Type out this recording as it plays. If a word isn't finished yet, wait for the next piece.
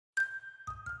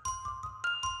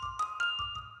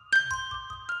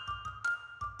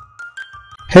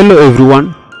Hello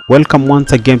everyone, welcome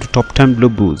once again to Top 10 Blue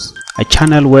Booze, a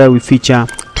channel where we feature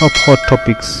top hot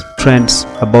topics, trends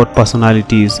about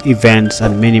personalities, events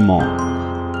and many more.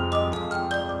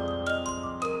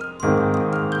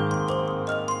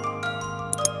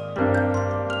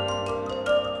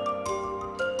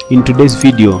 In today's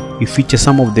video, we feature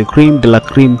some of the cream de la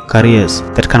cream careers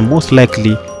that can most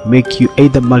likely make you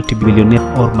either multi-billionaire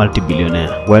or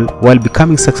multi-billionaire. Well, while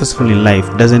becoming successful in life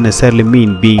doesn't necessarily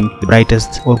mean being the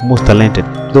brightest or most talented,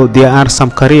 though there are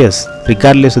some careers,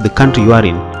 regardless of the country you are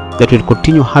in, that will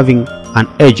continue having an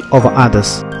edge over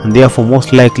others and therefore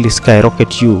most likely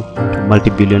skyrocket you to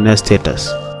multi-billionaire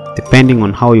status, depending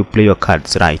on how you play your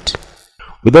cards right.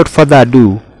 Without further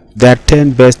ado, there are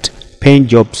 10 best paying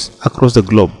jobs across the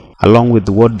globe, along with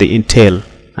what they entail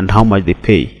and how much they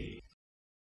pay.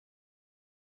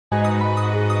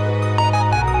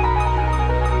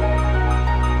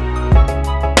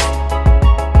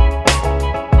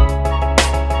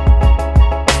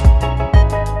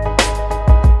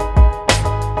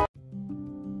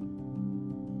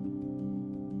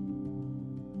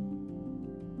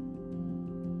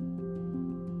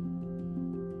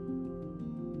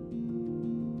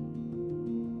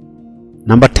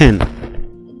 Number 10.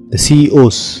 The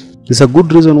CEOs. There's a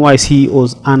good reason why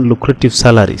CEOs earn lucrative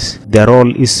salaries. Their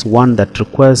role is one that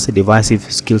requires a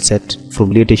divisive skill set,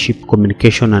 from leadership,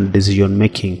 communication and decision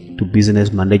making to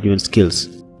business management skills.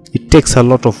 It takes a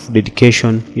lot of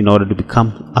dedication in order to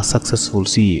become a successful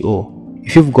CEO.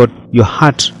 If you've got your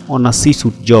heart on a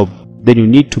C-suite job, then you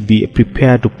need to be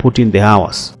prepared to put in the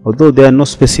hours. Although there are no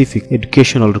specific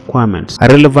educational requirements, a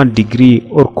relevant degree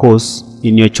or course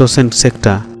in your chosen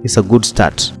sector is a good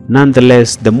start.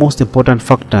 Nonetheless, the most important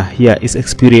factor here is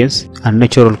experience and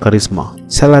natural charisma.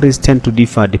 Salaries tend to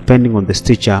differ depending on the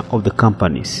stature of the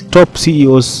companies. Top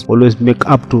CEOs always make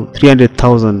up to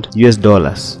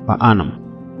 $300,000 per annum.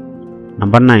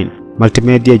 Number 9.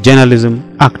 Multimedia journalism,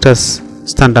 actors,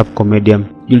 stand-up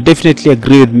comedian. You'll definitely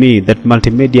agree with me that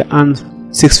multimedia earns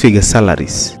six-figure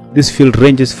salaries. This field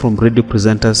ranges from radio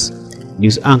presenters,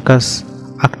 news anchors,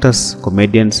 actors,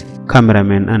 comedians,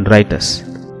 cameramen and writers,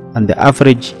 and the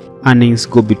average earnings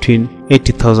go between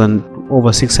 $80,000 to over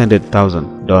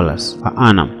 $600,000 per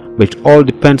annum, but it all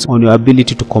depends on your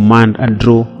ability to command and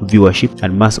draw viewership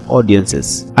and mass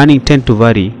audiences. Earnings tend to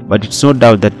vary, but it's no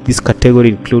doubt that this category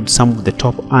includes some of the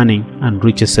top earning and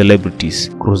richest celebrities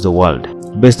across the world,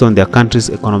 based on their country's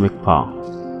economic power.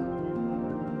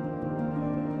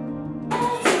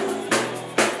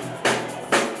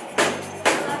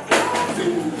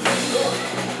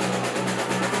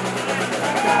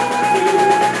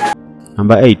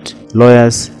 Number 8.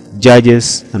 Lawyers,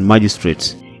 judges and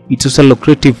magistrates. It is a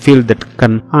lucrative field that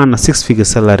can earn a six-figure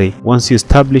salary once you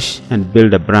establish and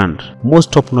build a brand.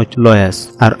 Most top-notch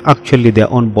lawyers are actually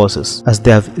their own bosses, as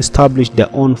they have established their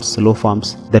own law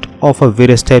firms that offer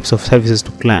various types of services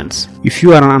to clients. If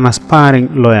you are an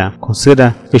aspiring lawyer,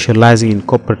 consider specializing in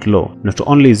corporate law. Not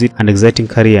only is it an exciting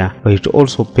career, but it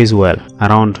also pays well,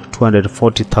 around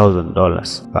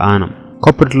 $240,000 per annum.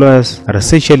 Corporate lawyers are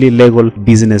essentially legal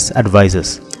business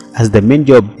advisors, as the main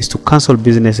job is to counsel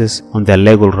businesses on their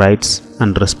legal rights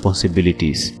and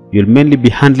responsibilities. You'll mainly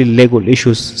be handling legal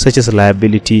issues such as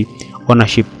liability,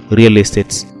 ownership, real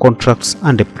estates, contracts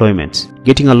and deployments.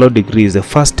 Getting a law degree is the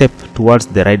first step towards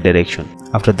the right direction.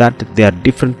 After that, there are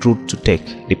different routes to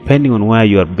take depending on where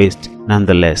you are based.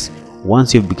 Nonetheless,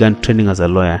 once you've begun training as a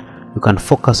lawyer, you can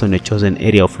focus on your chosen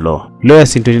area of law.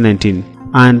 Lawyers in 2019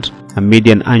 earned a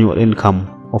median annual income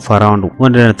of around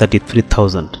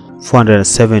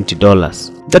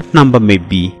 $133,470. That number may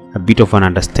be a bit of an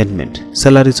understatement.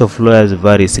 Salaries of lawyers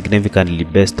vary significantly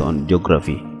based on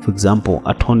geography. For example,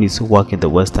 attorneys who work in the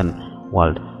Western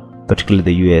world, particularly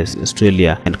the US,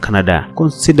 Australia and Canada,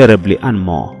 considerably earn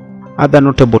more. Other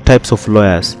notable types of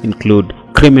lawyers include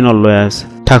criminal lawyers,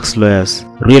 tax lawyers,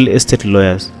 real estate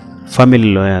lawyers,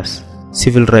 family lawyers,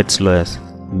 civil rights lawyers,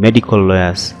 medical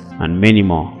lawyers, and many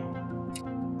more.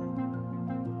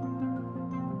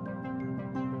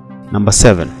 Number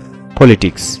 7.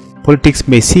 Politics. Politics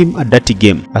may seem a dirty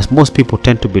game, as most people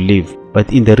tend to believe, but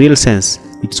in the real sense,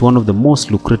 it's one of the most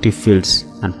lucrative fields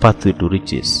and pathway to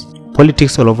riches.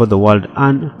 Politics all over the world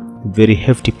earn very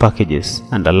hefty packages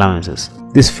and allowances.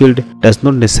 This field does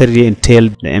not necessarily entail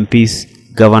the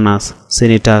MPs, governors,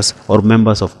 senators, or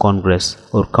members of Congress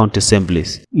or county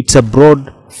assemblies. It's a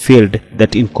broad field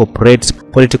that incorporates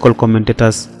political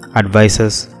commentators,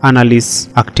 advisors, analysts,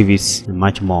 activists, and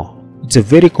much more. It's a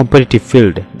very competitive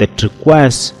field that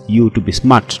requires you to be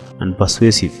smart and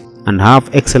persuasive and have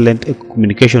excellent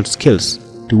communication skills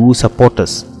to woo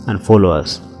supporters and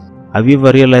followers. Have you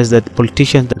ever realized that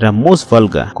politicians that are most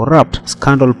vulgar, corrupt,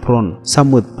 scandal-prone,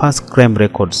 some with past crime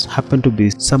records, happen to be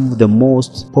some of the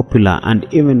most popular and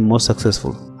even most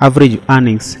successful? Average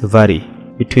earnings vary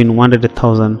between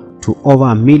 100,000 to over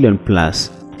 $1 million plus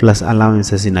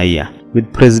allowances in a year,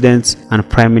 with presidents and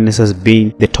prime ministers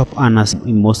being the top earners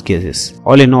in most cases.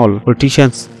 All in all,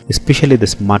 politicians, especially the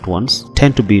smart ones,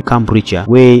 tend to become richer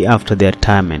way after their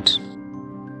retirement.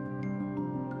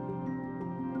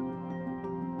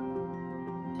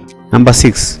 Number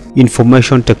 6.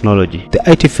 Information technology. The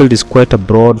IT field is quite a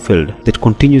broad field that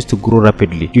continues to grow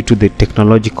rapidly due to the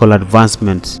technological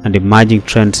advancements and emerging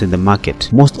trends in the market.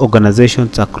 Most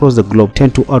organizations across the globe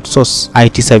tend to outsource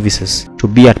IT services to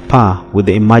be at par with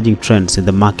the emerging trends in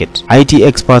the market. IT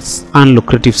experts earn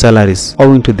lucrative salaries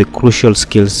owing to the crucial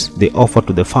skills they offer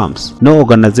to the firms. No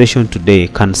organization today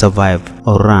can survive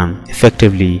or run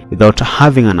effectively without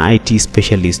having an IT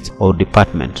specialist or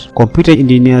department. Computer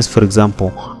engineers, for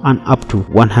example, earn up to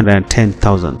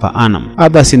 $110,000 per annum.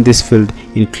 Others in this field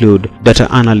include data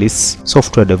analysts,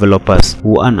 software developers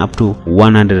who earn up to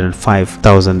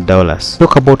 $105,000.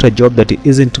 Talk about a job that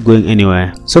isn't going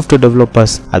anywhere. Software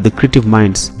developers are the creative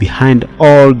minds behind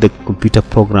all the computer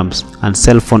programs and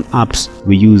cell phone apps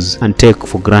we use and take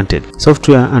for granted.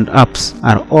 Software and apps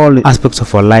are all aspects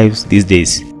of our lives these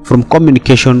days. From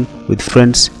communication with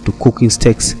friends to cooking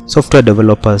steaks, software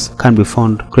developers can be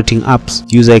found creating apps,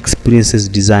 user experiences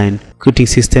design, creating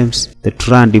systems that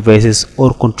run devices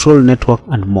or control network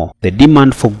and more. The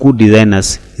demand for good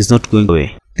designers is not going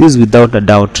away. This is without a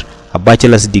doubt a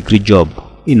bachelor's degree job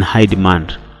in high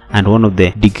demand and one of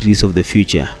the degrees of the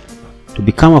future. To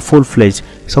become a full-fledged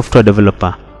software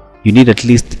developer, you need at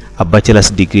least a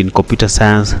bachelor's degree in computer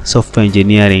science, software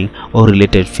engineering or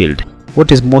related field.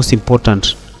 What is most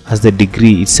important as the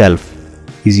degree itself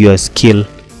is your skill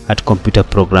at computer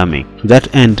programming. To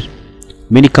that end,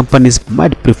 many companies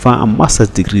might prefer a master's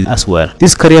degree as well.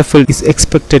 This career field is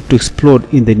expected to explode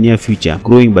in the near future,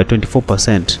 growing by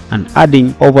 24% and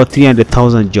adding over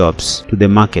 300,000 jobs to the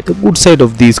market. The good side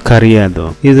of this career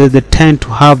though is that they tend to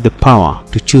have the power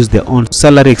to choose their own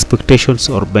salary expectations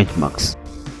or benchmarks.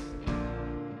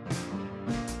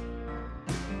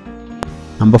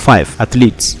 Number 5.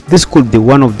 Athletes. This could be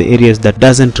one of the areas that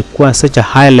doesn't require such a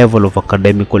high level of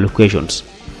academic qualifications,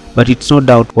 but it's no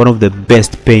doubt one of the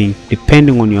best paying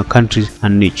depending on your country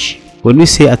and niche. When we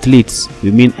say athletes,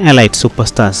 we mean elite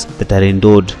superstars that are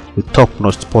endowed with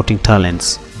top-notch sporting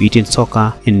talents, be it in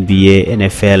soccer, NBA,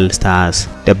 NFL stars,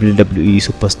 WWE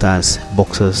superstars,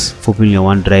 boxers, Formula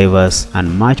 1 drivers,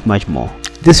 and much more.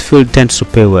 This field tends to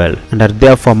pay well and are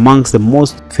therefore amongst the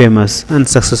most famous and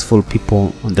successful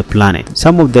people on the planet.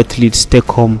 Some of the athletes take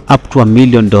home up to $1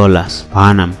 million per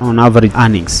annum on average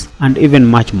earnings and even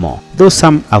much more. Though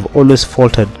some have always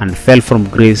faltered and fell from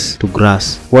grace to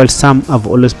grass, while some have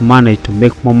always managed to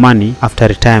make more money after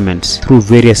retirement through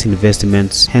various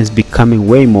investments, hence becoming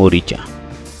way more richer.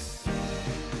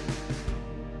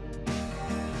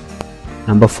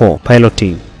 Number 4.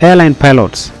 Piloting. Airline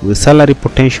pilots with salary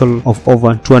potential of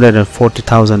over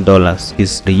 $240,000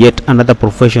 is yet another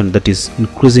profession that is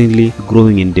increasingly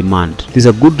growing in demand. This is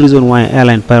a good reason why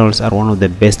airline pilots are one of the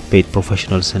best paid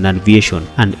professionals in aviation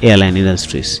and airline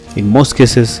industries. In most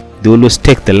cases, they always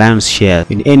take the lion's share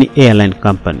in any airline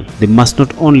company. They must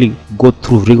not only go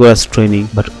through rigorous training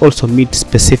but also meet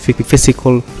specific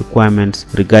physical requirements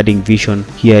regarding vision,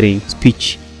 hearing,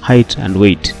 speech, height and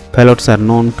weight. Pilots are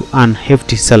known to earn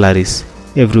hefty salaries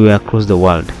everywhere across the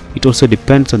world. It also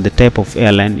depends on the type of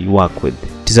airline you work with.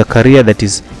 It is a career that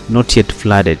is not yet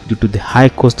flooded due to the high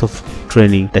cost of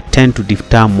training that tend to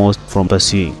deter most from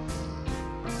pursuing.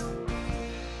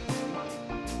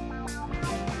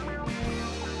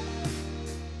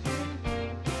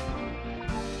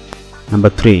 Number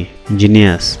 3.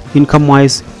 Engineers.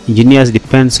 Income-wise, engineers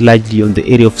depends largely on the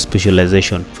area of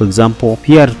specialization. For example,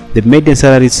 here the median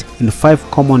salaries in 5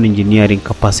 common engineering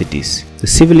capacities. The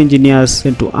civil engineers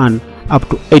tend to earn up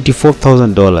to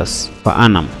 $84,000 per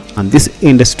annum, and this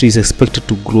industry is expected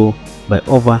to grow by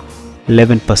over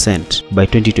 11% by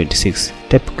 2026.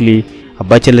 Typically, a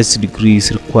bachelor's degree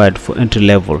is required for entry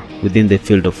level within the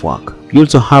field of work. You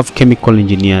also have chemical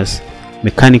engineers,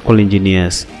 mechanical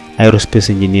engineers, aerospace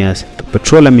engineers,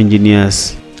 petroleum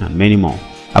engineers, and many more.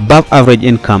 Above average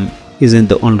income isn't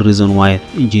the only reason why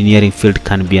engineering field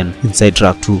can be an inside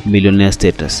track to millionaire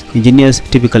status. Engineers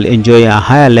typically enjoy a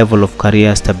higher level of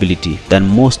career stability than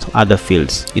most other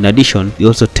fields. In addition, they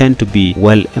also tend to be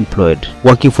well employed,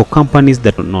 working for companies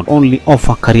that not only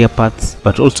offer career paths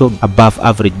but also above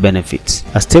average benefits.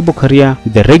 A stable career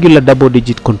with a regular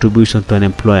double-digit contribution to an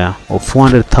employer of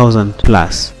 $400,000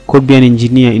 plus could be an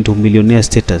engineer into millionaire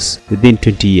status within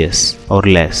 20 years or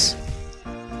less.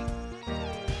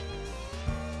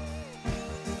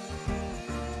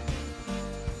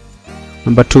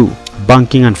 Number 2.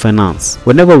 Banking and finance.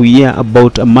 Whenever we hear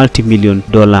about a multi-million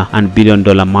dollar and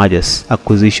billion-dollar mergers,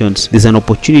 acquisitions, there's an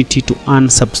opportunity to earn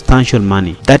substantial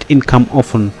money. That income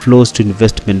often flows to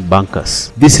investment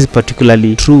bankers. This is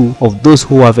particularly true of those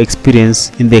who have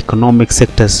experience in the economic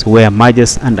sectors where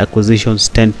mergers and acquisitions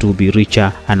tend to be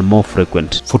richer and more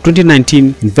frequent. For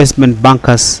 2019, investment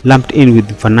bankers lumped in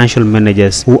with financial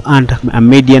managers who earned a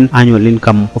median annual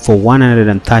income of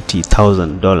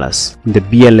 $130,000 in the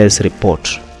BLS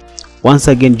report. Once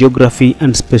again, geography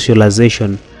and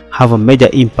specialization have a major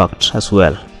impact as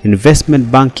well.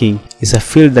 Investment banking is a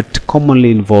field that commonly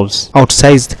involves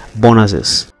outsized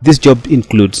bonuses. This job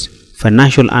includes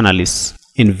financial analysts,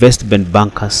 investment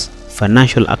bankers,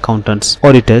 financial accountants,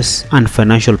 auditors, and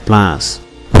financial planners.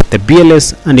 The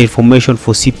BLS and information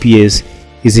for CPAs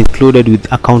is included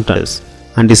with accountants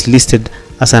and is listed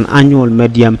as an annual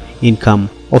median income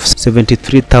of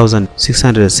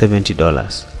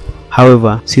 $73,670.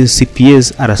 However, since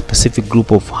CPAs are a specific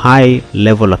group of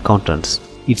high-level accountants,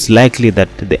 it's likely that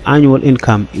the annual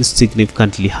income is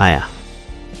significantly higher.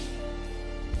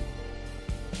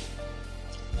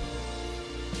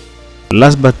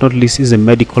 Last but not least is the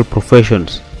medical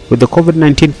professions. With the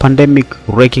COVID-19 pandemic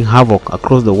wreaking havoc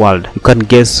across the world, you can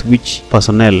guess which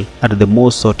personnel are the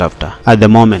most sought after at the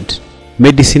moment.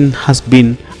 Medicine has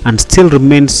been and still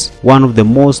remains one of the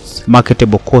most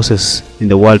marketable courses in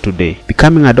the world today.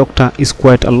 Becoming a doctor is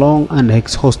quite a long and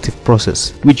exhaustive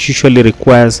process, which usually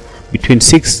requires between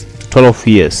 6 to 12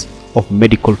 years of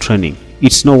medical training.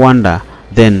 It's no wonder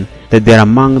then that they are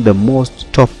among the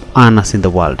most top earners in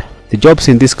the world. The jobs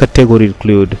in this category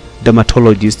include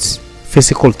dermatologists,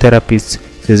 physical therapists,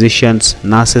 physicians,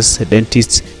 nurses,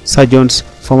 dentists, surgeons,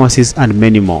 pharmacists, and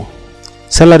many more.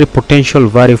 Salary potential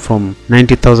vary from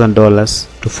 $90,000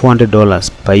 to $400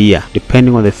 per year,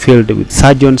 depending on the field, with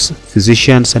surgeons,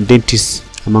 physicians, and dentists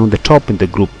among the top in the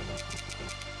group.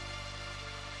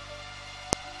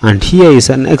 And here is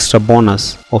an extra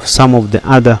bonus of some of the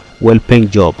other well-paying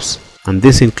jobs, and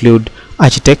these include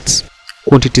architects,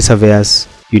 quantity surveyors,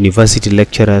 university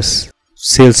lecturers,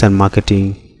 sales and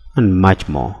marketing, and much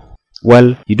more.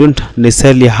 Well, you don't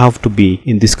necessarily have to be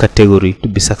in this category to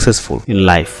be successful in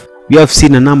life. We have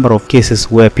seen a number of cases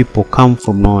where people come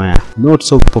from nowhere, not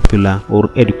so popular or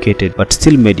educated, but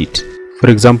still made it. For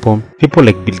example, people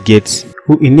like Bill Gates,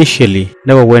 who initially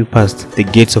never went past the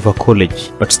gates of a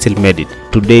college but still made it,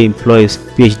 today employs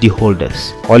PhD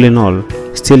holders. All in all,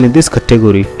 still in this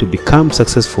category, to become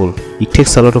successful, it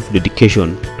takes a lot of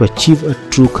dedication to achieve a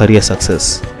true career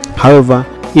success. However,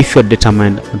 if you are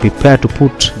determined and prepared to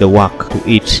put the work to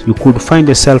it, you could find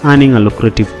yourself earning a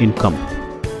lucrative income.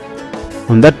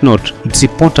 On that note, it's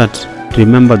important to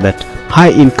remember that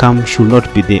high income should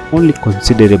not be the only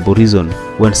considerable reason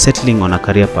when settling on a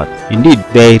career path. Indeed,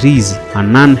 there is a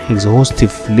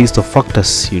non-exhaustive list of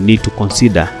factors you need to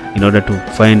consider in order to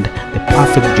find the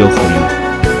perfect job for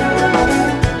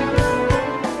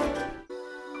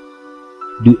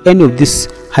you. Do any of these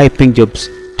high-paying jobs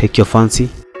take your fancy?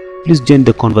 Please join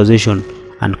the conversation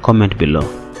and comment below.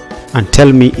 And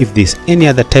tell me if there is any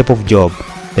other type of job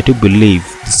that you believe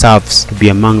deserves to be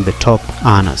among the top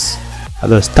earners.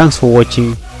 Otherwise, thanks for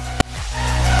watching.